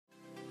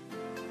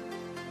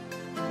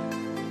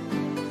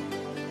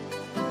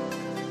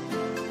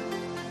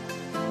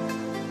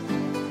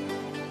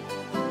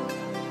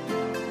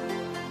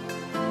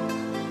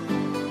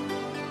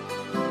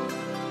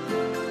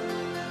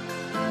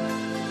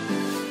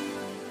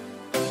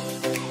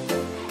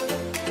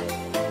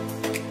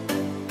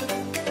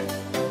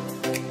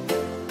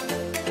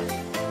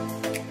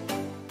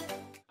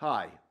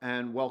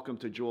and welcome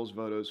to Jules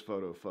Voto's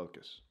Photo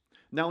Focus.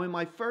 Now, in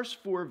my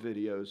first 4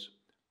 videos,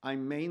 I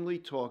mainly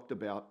talked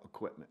about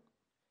equipment.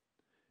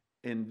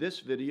 In this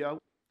video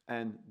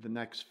and the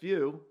next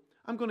few,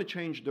 I'm going to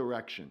change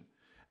direction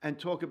and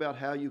talk about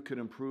how you can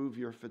improve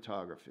your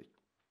photography.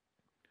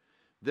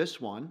 This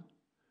one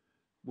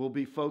will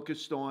be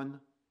focused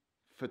on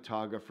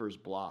photographer's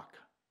block.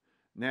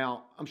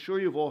 Now, I'm sure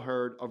you've all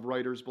heard of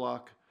writer's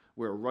block,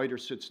 where a writer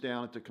sits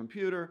down at the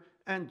computer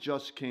and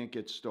just can't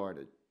get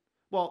started.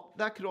 Well,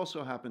 that could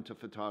also happen to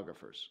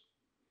photographers.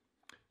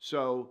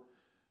 So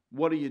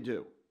what do you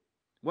do?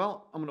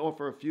 Well, I'm going to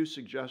offer a few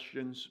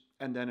suggestions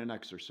and then an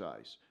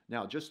exercise.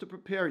 Now, just to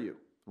prepare you,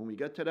 when we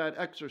get to that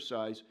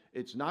exercise,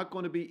 it's not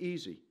going to be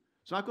easy.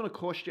 It's not going to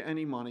cost you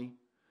any money.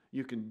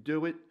 You can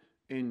do it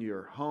in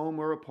your home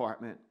or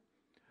apartment,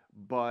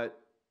 but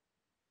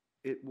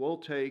it will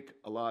take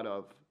a lot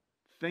of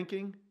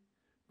thinking,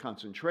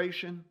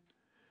 concentration,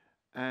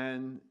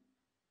 and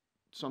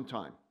some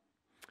time.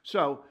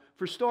 So,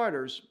 for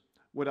starters,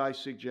 what I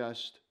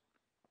suggest,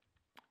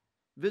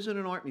 visit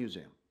an art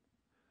museum.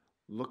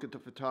 Look at the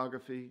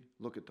photography,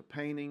 look at the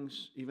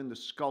paintings, even the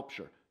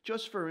sculpture,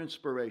 just for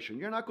inspiration.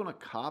 You're not going to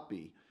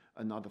copy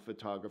another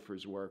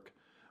photographer's work,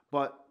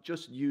 but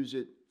just use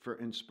it for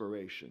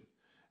inspiration.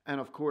 And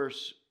of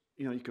course,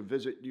 you can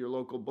visit your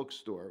local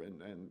bookstore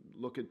and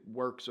look at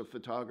works of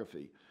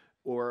photography.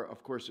 Or,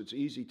 of course, it's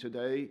easy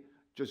today,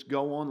 just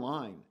go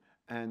online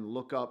and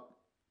look up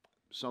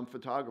some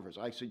photographers.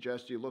 I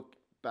suggest you look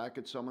back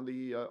at some of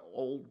the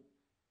old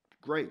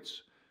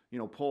greats,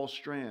 Paul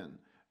Strand,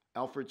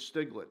 Alfred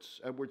Stieglitz,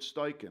 Edward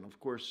Steichen, of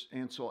course,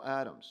 Ansel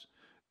Adams.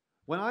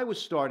 When I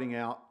was starting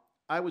out,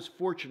 I was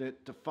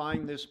fortunate to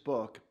find this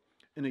book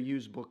in a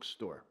used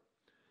bookstore,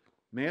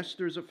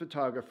 Masters of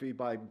Photography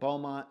by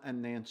Beaumont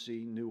and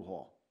Nancy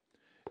Newhall.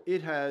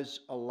 It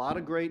has a lot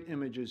of great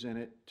images in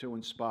it to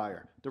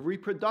inspire. The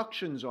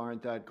reproductions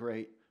aren't that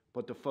great,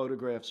 but the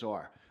photographs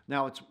are.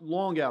 Now, it's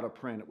long out of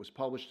print. It was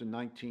published in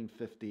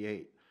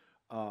 1958.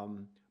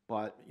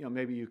 But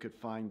maybe you could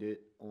find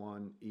it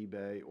on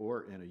eBay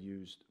or in a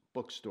used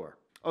bookstore.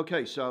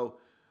 Okay, so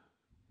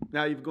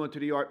now you've gone to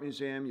the art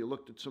museum, you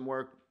looked at some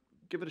work,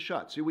 give it a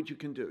shot, see what you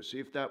can do, see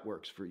if that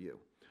works for you.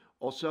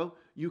 Also,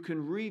 you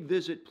can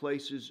revisit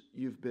places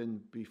you've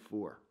been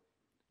before.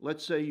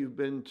 Let's say you've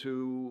been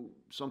to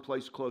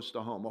someplace close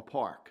to home, a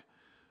park,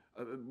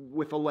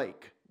 with a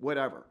lake,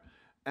 whatever,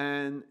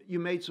 and you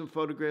made some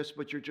photographs,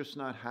 but you're just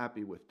not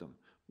happy with them.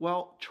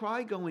 Well,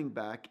 try going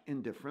back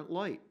in different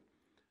light.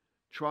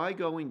 Try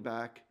going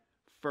back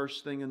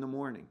first thing in the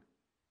morning,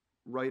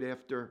 right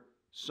after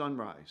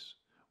sunrise,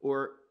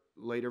 or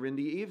later in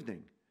the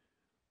evening,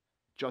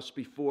 just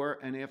before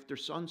and after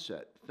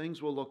sunset.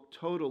 Things will look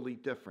totally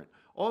different.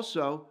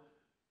 Also,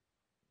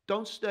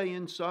 don't stay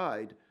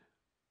inside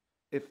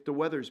if the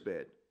weather's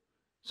bad.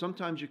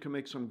 Sometimes you can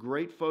make some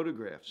great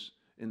photographs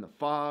in the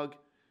fog,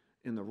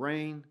 in the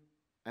rain,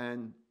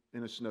 and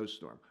in a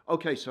snowstorm.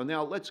 Okay, so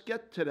now let's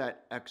get to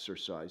that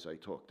exercise I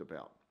talked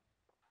about.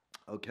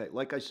 Okay,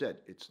 like I said,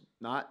 it's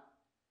not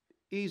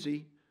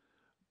easy,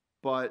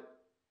 but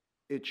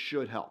it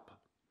should help.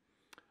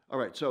 All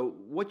right, so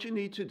what you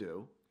need to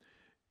do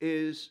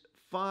is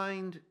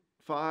find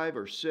 5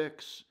 or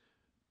 6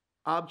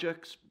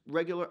 objects,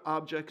 regular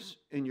objects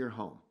in your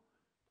home.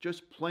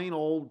 Just plain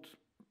old,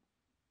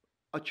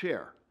 a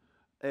chair,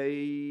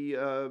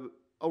 a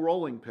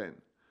rolling pin,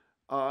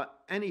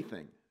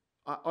 anything.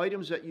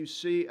 Items that you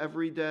see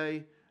every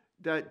day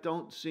that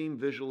don't seem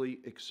visually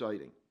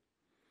exciting.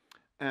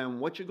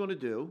 And what you're going to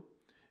do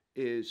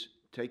is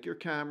take your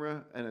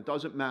camera, and it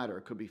doesn't matter.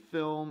 It could be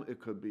film, it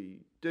could be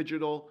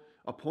digital,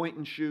 a point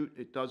and shoot,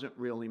 it doesn't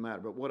really matter.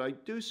 But what I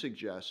do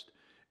suggest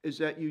is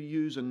that you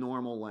use a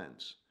normal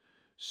lens.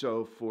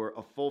 So for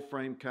a full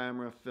frame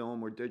camera,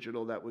 film or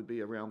digital, that would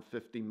be around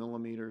 50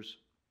 millimeters.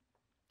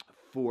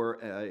 For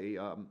a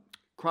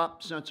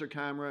crop sensor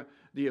camera,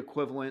 the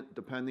equivalent,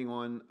 depending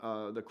on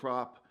the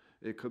crop,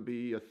 it could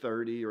be a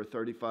 30 or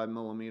 35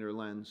 millimeter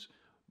lens.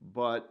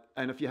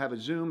 And if you have a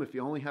zoom, if you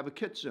only have a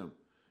kit zoom,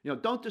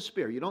 don't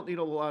despair. You don't need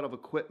a lot of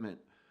equipment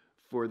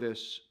for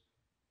this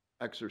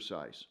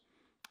exercise.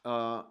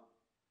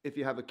 If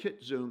you have a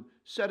kit zoom,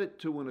 set it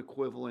to an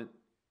equivalent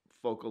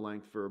focal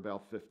length for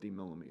about 50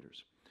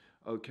 millimeters.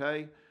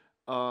 Okay?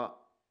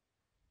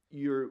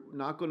 You're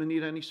not going to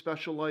need any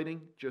special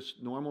lighting,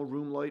 just normal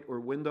room light or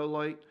window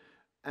light.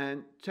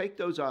 And take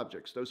those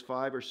objects, those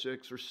 5 or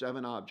 6 or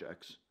 7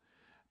 objects,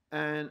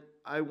 and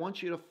I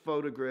want you to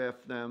photograph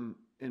them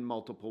in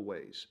multiple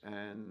ways.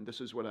 And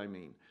this is what I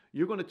mean.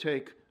 You're going to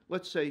take,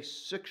 let's say,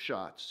 6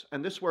 shots.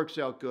 And this works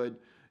out good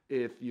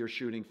if you're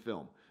shooting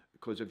film,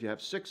 because if you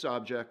have 6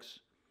 objects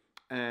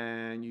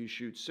and you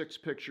shoot 6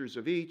 pictures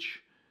of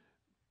each,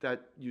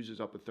 that uses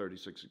up a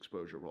 36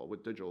 exposure roll.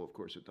 With digital, of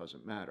course, it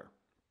doesn't matter.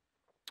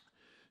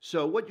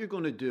 So what you're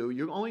going to do,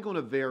 you're only going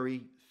to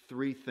vary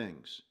 3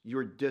 things: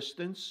 your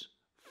distance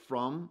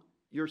from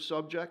your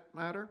subject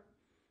matter,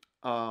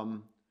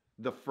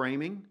 the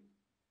framing,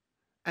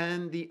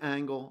 and the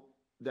angle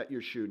that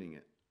you're shooting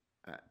it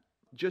at.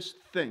 Just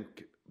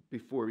think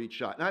before each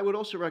shot. And I would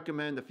also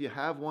recommend, if you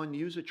have one,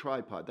 use a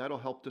tripod. That'll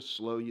help to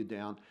slow you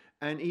down,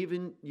 and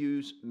even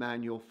use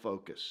manual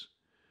focus.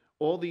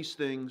 All these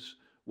things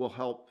will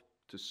help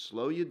to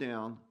slow you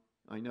down.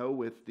 I know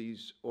with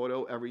these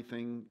auto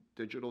everything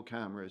digital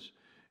cameras,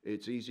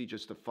 it's easy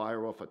just to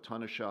fire off a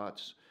ton of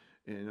shots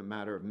in a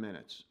matter of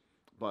minutes.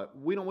 But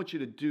we don't want you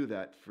to do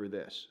that for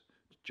this.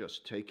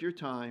 Just take your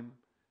time,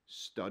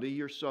 study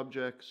your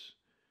subjects,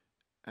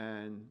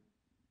 and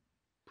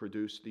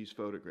produce these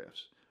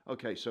photographs.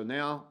 Okay, so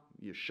now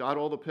you shot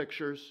all the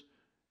pictures,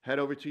 head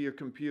over to your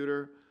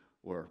computer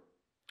or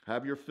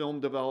have your film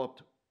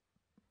developed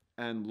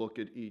and look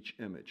at each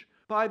image.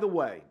 By the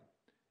way,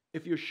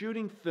 if you're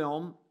shooting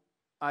film,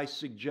 I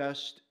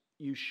suggest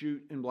you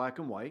shoot in black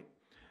and white.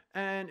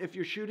 And if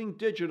you're shooting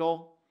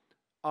digital,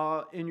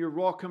 in your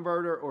RAW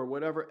converter or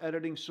whatever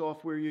editing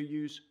software you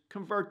use,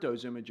 convert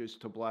those images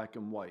to black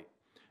and white.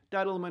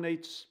 That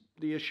eliminates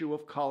the issue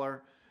of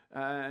color,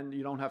 and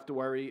you don't have to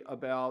worry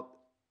about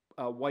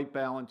white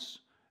balance,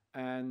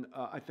 and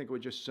I think it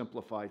would just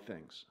simplify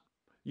things.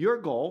 Your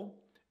goal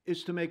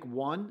is to make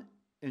one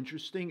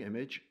interesting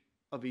image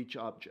of each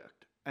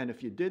object. And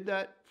if you did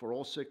that for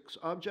all 6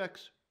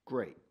 objects,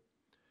 great.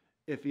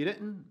 If you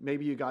didn't,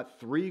 maybe you got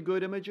 3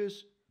 good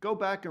images, go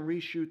back and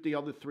reshoot the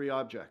other 3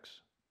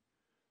 objects.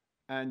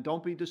 And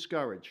don't be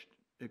discouraged.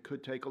 It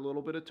could take a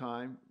little bit of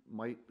time.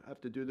 Might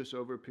have to do this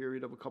over a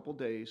period of a couple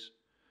days,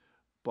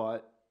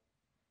 but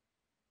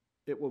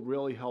it will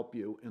really help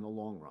you in the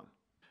long run.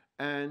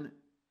 And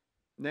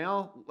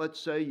now let's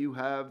say you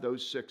have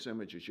those 6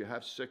 images. You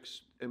have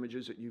 6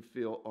 images that you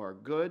feel are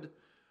good.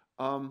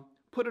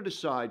 Put it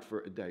aside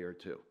for a day or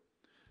two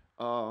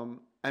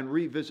and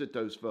revisit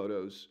those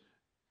photos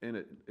in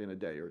a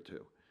day or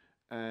two.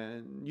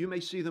 And you may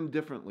see them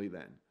differently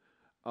then.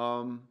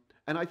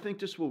 And I think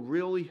this will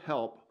really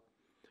help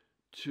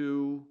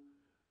to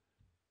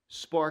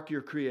spark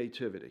your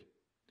creativity.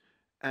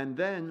 And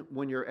then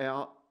when you're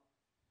out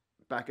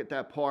back at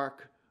that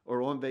park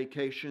or on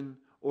vacation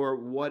or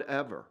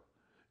whatever,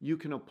 you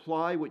can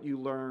apply what you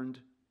learned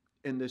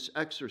in this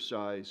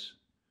exercise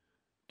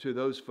to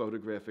those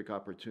photographic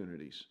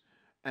opportunities.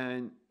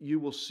 And you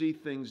will see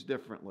things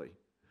differently.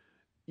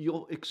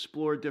 You'll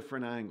explore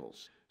different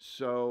angles.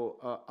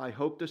 So I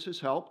hope this has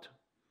helped.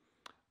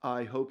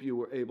 I hope you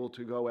were able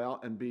to go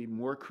out and be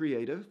more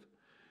creative.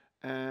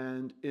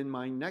 And in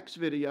my next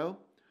video,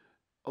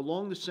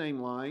 along the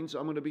same lines,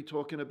 I'm going to be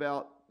talking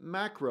about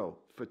macro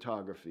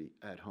photography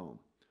at home.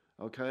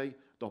 Okay?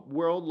 The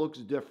world looks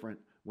different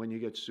when you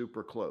get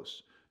super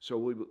close. So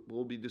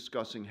we'll be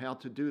discussing how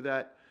to do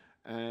that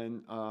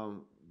and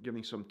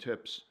giving some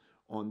tips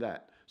on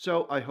that.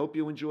 So I hope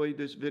you enjoyed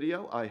this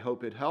video. I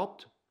hope it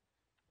helped.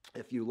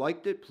 If you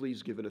liked it,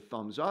 please give it a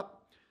thumbs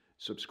up,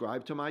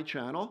 subscribe to my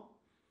channel,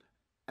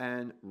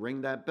 and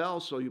ring that bell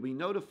so you'll be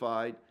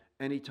notified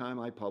anytime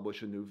I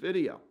publish a new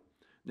video.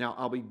 Now,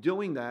 I'll be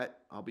doing that.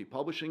 I'll be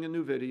publishing a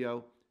new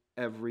video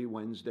every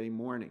Wednesday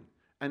morning.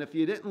 And if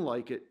you didn't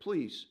like it,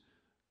 please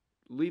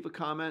leave a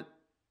comment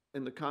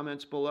in the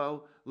comments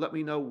below. Let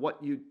me know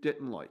what you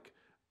didn't like.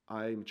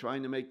 I'm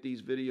trying to make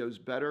these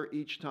videos better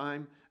each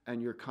time,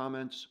 and your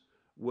comments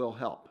will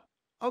help.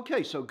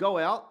 Okay, so go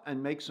out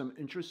and make some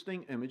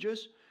interesting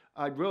images.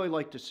 I'd really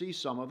like to see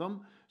some of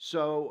them.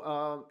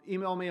 So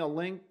email me a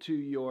link to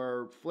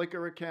your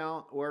Flickr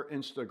account or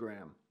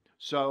Instagram.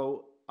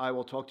 So I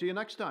will talk to you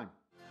next time.